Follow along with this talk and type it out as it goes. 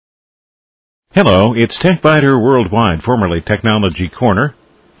Hello, it's TechBiter Worldwide, formerly Technology Corner,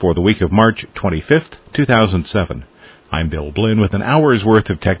 for the week of March 25th, 2007. I'm Bill Blinn with an hour's worth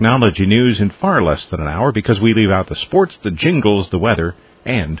of technology news in far less than an hour because we leave out the sports, the jingles, the weather,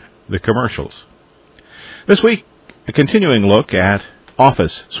 and the commercials. This week, a continuing look at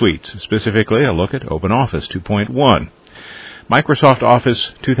Office suites, specifically a look at OpenOffice 2.1, Microsoft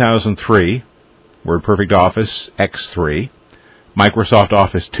Office 2003, WordPerfect Office X3, Microsoft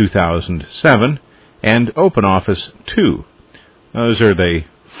Office 2007, and OpenOffice 2. Those are the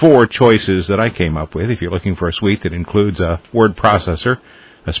four choices that I came up with if you're looking for a suite that includes a word processor,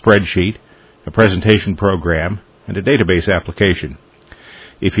 a spreadsheet, a presentation program, and a database application.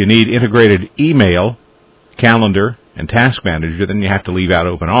 If you need integrated email, calendar, and task manager, then you have to leave out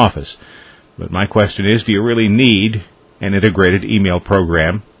OpenOffice. But my question is, do you really need an integrated email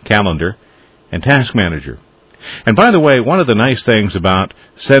program, calendar, and task manager? And by the way, one of the nice things about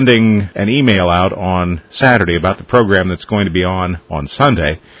sending an email out on Saturday about the program that's going to be on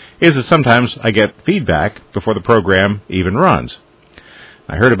Sunday is that sometimes I get feedback before the program even runs.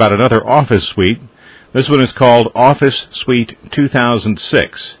 I heard about another Office suite. This one is called Office Suite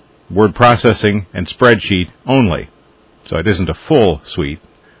 2006, word processing and spreadsheet only. So it isn't a full suite,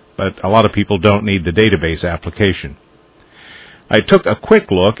 but a lot of people don't need the database application. I took a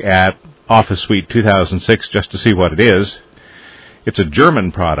quick look at Office Suite 2006 just to see what it is. It's a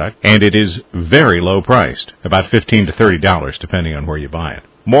German product, and it is very low priced, about $15 to $30 depending on where you buy it.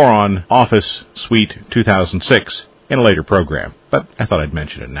 More on Office Suite 2006 in a later program, but I thought I'd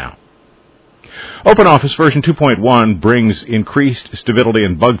mention it now. OpenOffice version 2.1 brings increased stability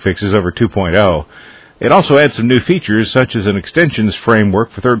and bug fixes over 2.0. It also adds some new features, such as an extensions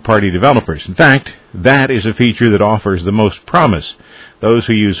framework for third-party developers. In fact, that is a feature that offers the most promise. Those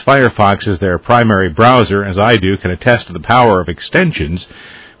who use Firefox as their primary browser, as I do, can attest to the power of extensions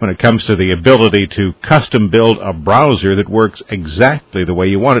when it comes to the ability to custom build a browser that works exactly the way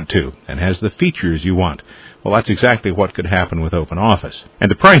you want it to and has the features you want. Well, that's exactly what could happen with OpenOffice. And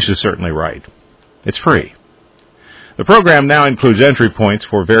the price is certainly right. It's free. The program now includes entry points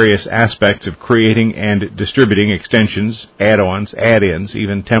for various aspects of creating and distributing extensions, add-ons, add-ins,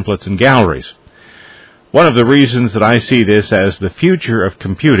 even templates and galleries. One of the reasons that I see this as the future of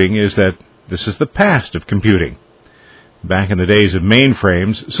computing is that this is the past of computing. Back in the days of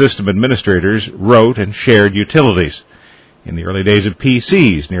mainframes, system administrators wrote and shared utilities. In the early days of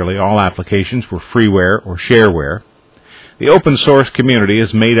PCs, nearly all applications were freeware or shareware. The open source community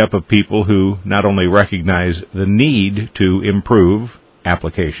is made up of people who not only recognize the need to improve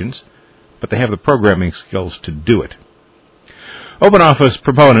applications, but they have the programming skills to do it. OpenOffice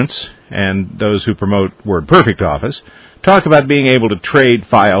proponents and those who promote WordPerfect Office talk about being able to trade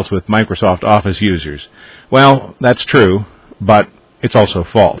files with Microsoft Office users. Well, that's true, but it's also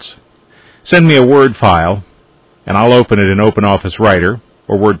false. Send me a Word file, and I'll open it in OpenOffice Writer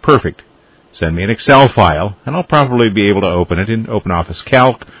or WordPerfect. Send me an Excel file, and I'll probably be able to open it in OpenOffice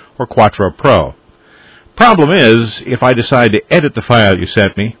Calc or Quattro Pro. Problem is, if I decide to edit the file you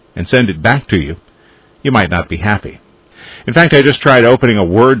sent me and send it back to you, you might not be happy. In fact, I just tried opening a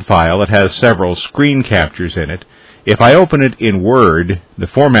Word file that has several screen captures in it. If I open it in Word, the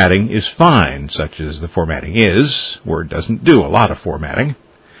formatting is fine, such as the formatting is. Word doesn't do a lot of formatting.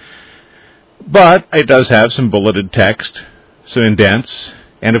 But it does have some bulleted text, some indents,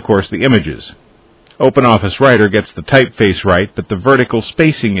 and of course the images. OpenOffice Writer gets the typeface right, but the vertical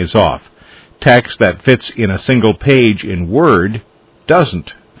spacing is off. Text that fits in a single page in Word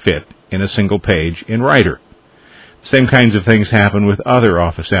doesn't fit in a single page in Writer. Same kinds of things happen with other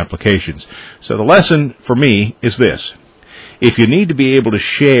Office applications. So the lesson for me is this. If you need to be able to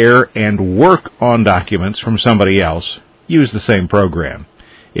share and work on documents from somebody else, use the same program.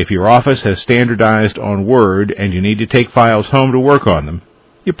 If your Office has standardized on Word and you need to take files home to work on them,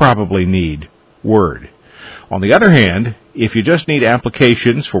 you probably need Word. On the other hand, if you just need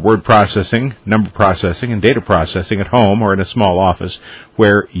applications for word processing, number processing, and data processing at home or in a small office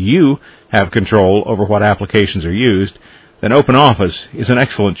where you have control over what applications are used, then OpenOffice is an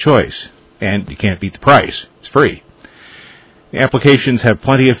excellent choice. And you can't beat the price. It's free. The applications have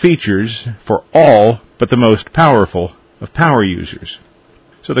plenty of features for all but the most powerful of power users.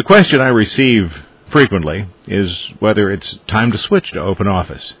 So the question I receive frequently is whether it's time to switch to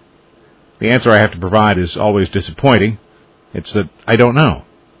OpenOffice. The answer I have to provide is always disappointing. It's that I don't know.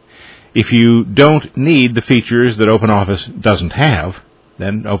 If you don't need the features that OpenOffice doesn't have,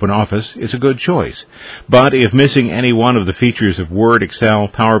 then OpenOffice is a good choice. But if missing any one of the features of Word, Excel,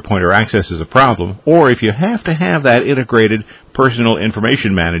 PowerPoint, or Access is a problem, or if you have to have that integrated personal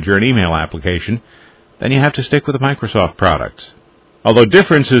information manager and email application, then you have to stick with the Microsoft products. Although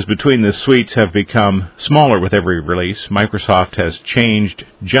differences between the suites have become smaller with every release, Microsoft has changed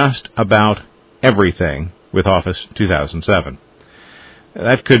just about everything with Office 2007.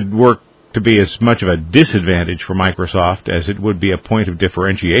 That could work to be as much of a disadvantage for Microsoft as it would be a point of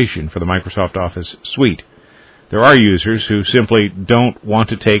differentiation for the Microsoft Office suite. There are users who simply don't want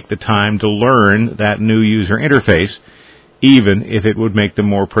to take the time to learn that new user interface, even if it would make them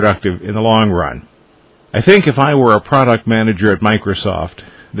more productive in the long run. I think if I were a product manager at Microsoft,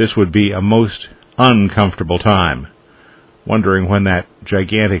 this would be a most uncomfortable time, wondering when that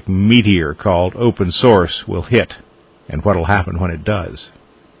gigantic meteor called open source will hit, and what will happen when it does.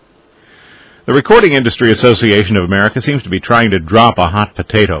 The Recording Industry Association of America seems to be trying to drop a hot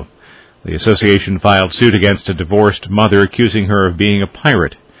potato. The association filed suit against a divorced mother accusing her of being a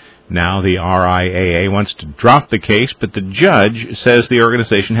pirate. Now the RIAA wants to drop the case, but the judge says the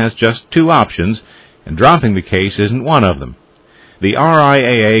organization has just two options, and dropping the case isn't one of them. The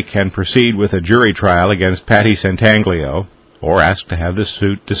RIAA can proceed with a jury trial against Patty Santanglio, or ask to have the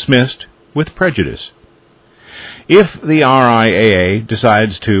suit dismissed with prejudice. If the RIAA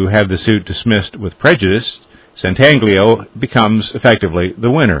decides to have the suit dismissed with prejudice, Santanglio becomes effectively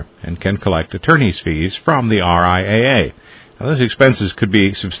the winner and can collect attorney's fees from the RIAA. Now, those expenses could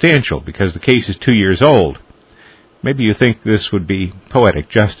be substantial because the case is 2 years old. Maybe you think this would be poetic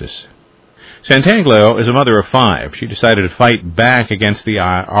justice. Santanglio is a mother of 5. She decided to fight back against the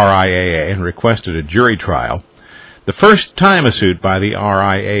RIAA and requested a jury trial. The first time a suit by the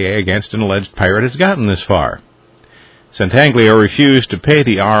RIAA against an alleged pirate has gotten this far. Santanglio refused to pay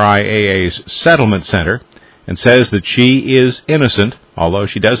the RIAA's settlement center and says that she is innocent, although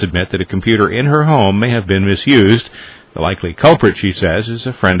she does admit that a computer in her home may have been misused. The likely culprit, she says, is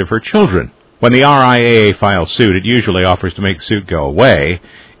a friend of her children. When the RIAA files suit, it usually offers to make the suit go away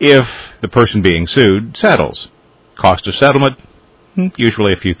if the person being sued settles. Cost of settlement?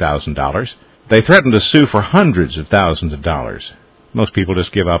 Usually a few $1,000s. They threaten to sue for hundreds of thousands of dollars. Most people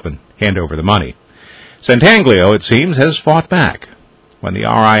just give up and hand over the money. Santanglio, it seems, has fought back. When the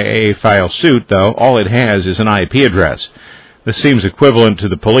RIAA files suit, though, all it has is an IP address. This seems equivalent to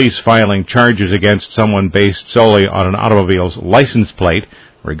the police filing charges against someone based solely on an automobile's license plate,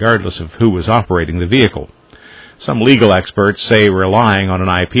 regardless of who was operating the vehicle. Some legal experts say relying on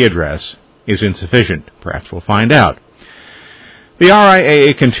an IP address is insufficient. Perhaps we'll find out. The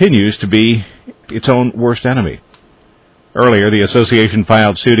RIAA continues to be its own worst enemy. Earlier, the association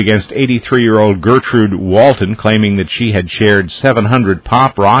filed suit against 83-year-old Gertrude Walton, claiming that she had shared 700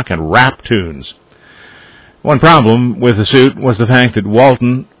 pop, rock, and rap tunes. One problem with the suit was the fact that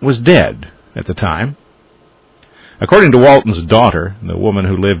Walton was dead at the time. According to Walton's daughter, the woman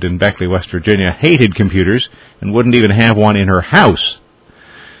who lived in Beckley, West Virginia, hated computers and wouldn't even have one in her house.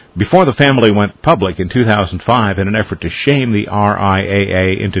 Before the family went public in 2005 in an effort to shame the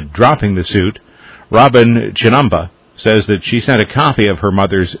RIAA into dropping the suit, Robin Chinamba says that she sent a copy of her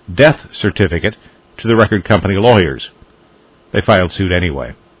mother's death certificate to the record company lawyers. They filed suit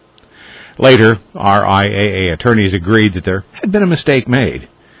anyway. Later, RIAA attorneys agreed that there had been a mistake made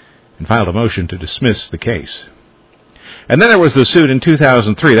and filed a motion to dismiss the case. And then there was the suit in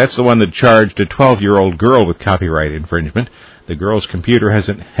 2003. That's the one that charged a 12-year-old girl with copyright infringement. The girl's computer had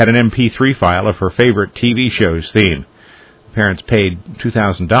an MP3 file of her favorite TV show's theme. The parents paid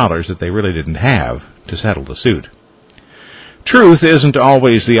 $2,000 that they really didn't have to settle the suit. Truth isn't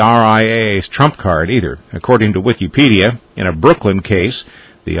always the RIAA's trump card either. According to Wikipedia, in a Brooklyn case,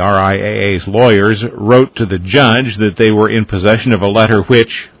 the RIAA's lawyers wrote to the judge that they were in possession of a letter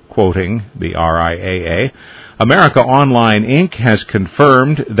which, quoting the RIAA, America Online, Inc. has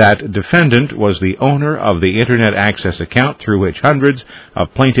confirmed that defendant was the owner of the Internet access account through which hundreds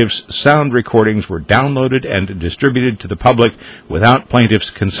of plaintiffs' sound recordings were downloaded and distributed to the public without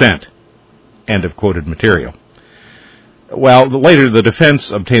plaintiffs' consent. End of quoted material. Well, later the defense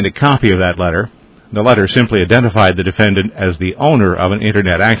obtained a copy of that letter. The letter simply identified the defendant as the owner of an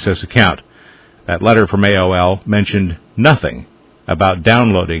Internet access account. That letter from AOL mentioned nothing about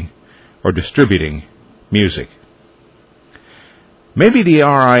downloading or distributing music. Maybe the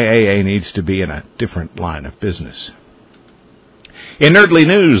RIAA needs to be in a different line of business. In Nerdly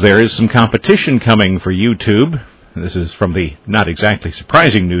News, there is some competition coming for YouTube. This is from the not exactly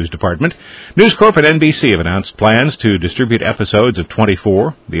surprising news department. News Corp and NBC have announced plans to distribute episodes of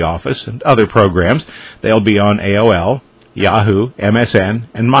 24, The Office, and other programs. They'll be on AOL, Yahoo, MSN,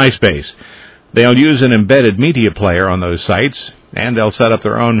 and MySpace. They'll use an embedded media player on those sites, and they'll set up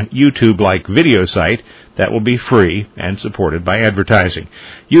their own YouTube-like video site that will be free and supported by advertising.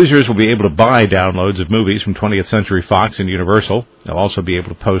 Users will be able to buy downloads of movies from 20th Century Fox and Universal. They'll also be able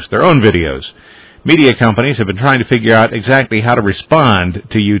to post their own videos. Media companies have been trying to figure out exactly how to respond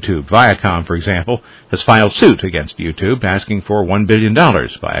to YouTube. Viacom, for example, has filed suit against YouTube, asking for $1 billion.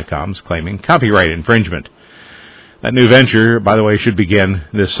 Viacom's claiming copyright infringement. That new venture, by the way, should begin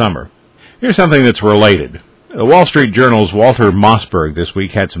this summer. Here's something that's related. The Wall Street Journal's Walter Mossberg this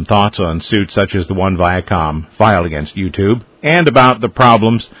week had some thoughts on suits such as the one Viacom filed against YouTube, and about the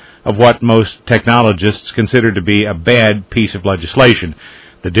problems of what most technologists consider to be a bad piece of legislation,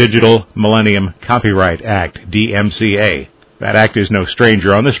 the Digital Millennium Copyright Act, DMCA. That act is no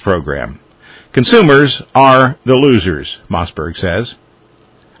stranger on this program. Consumers are the losers, Mossberg says.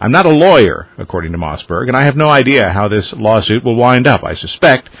 I'm not a lawyer, according to Mossberg, and I have no idea how this lawsuit will wind up. I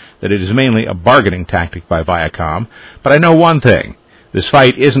suspect that it is mainly a bargaining tactic by Viacom, but I know one thing. This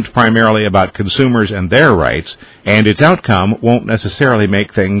fight isn't primarily about consumers and their rights, and its outcome won't necessarily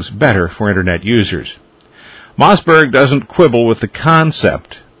make things better for Internet users. Mossberg doesn't quibble with the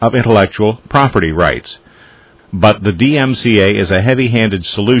concept of intellectual property rights, but the DMCA is a heavy-handed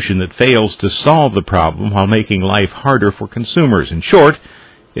solution that fails to solve the problem while making life harder for consumers. In short,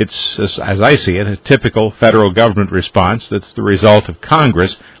 it's, as I see it, a typical federal government response that's the result of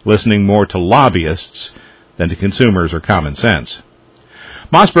Congress listening more to lobbyists than to consumers or common sense.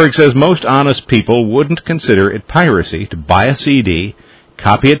 Mossberg says most honest people wouldn't consider it piracy to buy a CD,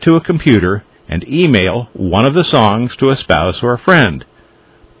 copy it to a computer, and email one of the songs to a spouse or a friend.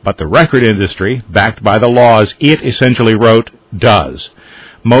 But the record industry, backed by the laws it essentially wrote, does.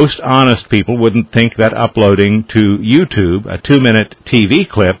 Most honest people wouldn't think that uploading to YouTube a 2-minute TV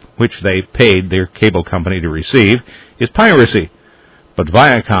clip, which they paid their cable company to receive, is piracy. But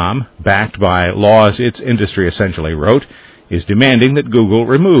Viacom, backed by laws its industry essentially wrote, is demanding that Google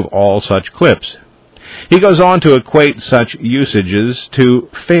remove all such clips. He goes on to equate such usages to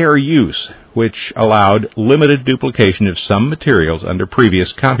fair use, which allowed limited duplication of some materials under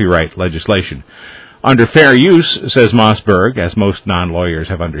previous copyright legislation. Under fair use, says Mossberg, as most non-lawyers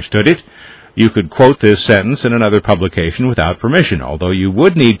have understood it, you could quote this sentence in another publication without permission, although you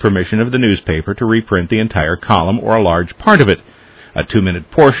would need permission of the newspaper to reprint the entire column or a large part of it. A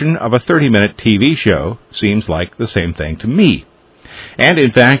 2-minute portion of a 30-minute TV show seems like the same thing to me. And,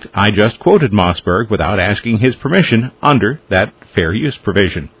 in fact, I just quoted Mossberg without asking his permission under that fair use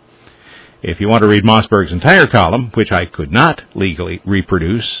provision. If you want to read Mossberg's entire column, which I could not legally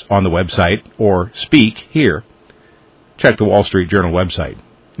reproduce on the website or speak here, check the Wall Street Journal website.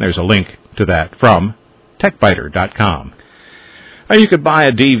 There's a link to that from techbiter.com. Now, you could buy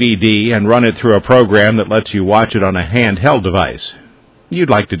a DVD and run it through a program that lets you watch it on a handheld device. You'd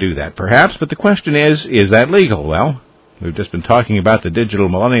like to do that, perhaps, but the question is that legal? Well, we've just been talking about the Digital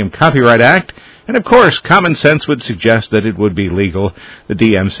Millennium Copyright Act, and of course, common sense would suggest that it would be legal. The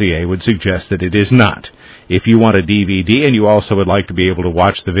DMCA would suggest that it is not. If you want a DVD and you also would like to be able to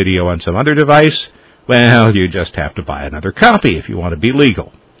watch the video on some other device, well, you just have to buy another copy if you want to be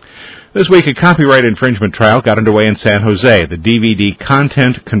legal. This week, a copyright infringement trial got underway in San Jose. The DVD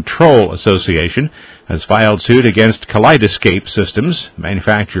Content Control Association has filed suit against Kaleidoscape Systems,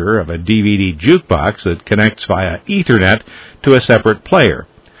 manufacturer of a DVD jukebox that connects via Ethernet to a separate player.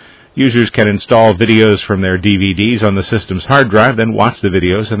 Users can install videos from their DVDs on the system's hard drive, then watch the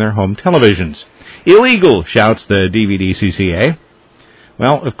videos on their home televisions. Illegal, shouts the DVD CCA.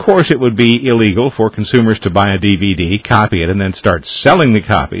 Well, of course it would be illegal for consumers to buy a DVD, copy it, and then start selling the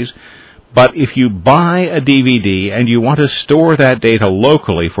copies. But if you buy a DVD and you want to store that data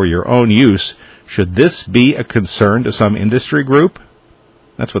locally for your own use, should this be a concern to some industry group?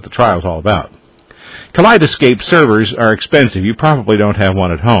 That's what the trial's all about. Kaleidoscape servers are expensive. You probably don't have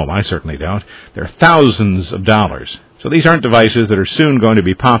one at home. I certainly don't. They're thousands of dollars. So these aren't devices that are soon going to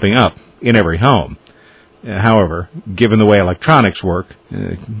be popping up in every home. However, given the way electronics work,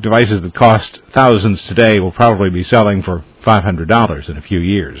 devices that cost thousands today will probably be selling for $500 in a few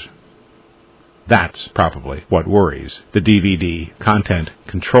years. That's probably what worries the DVD Content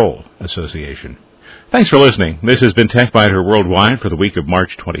Control Association. Thanks for listening. This has been TechBiter Worldwide for the week of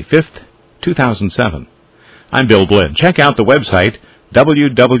March 25th, 2007. I'm Bill Blinn. Check out the website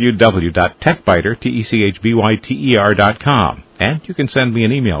www.techbiter.com, and you can send me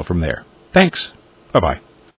an email from there. Thanks. Bye-bye.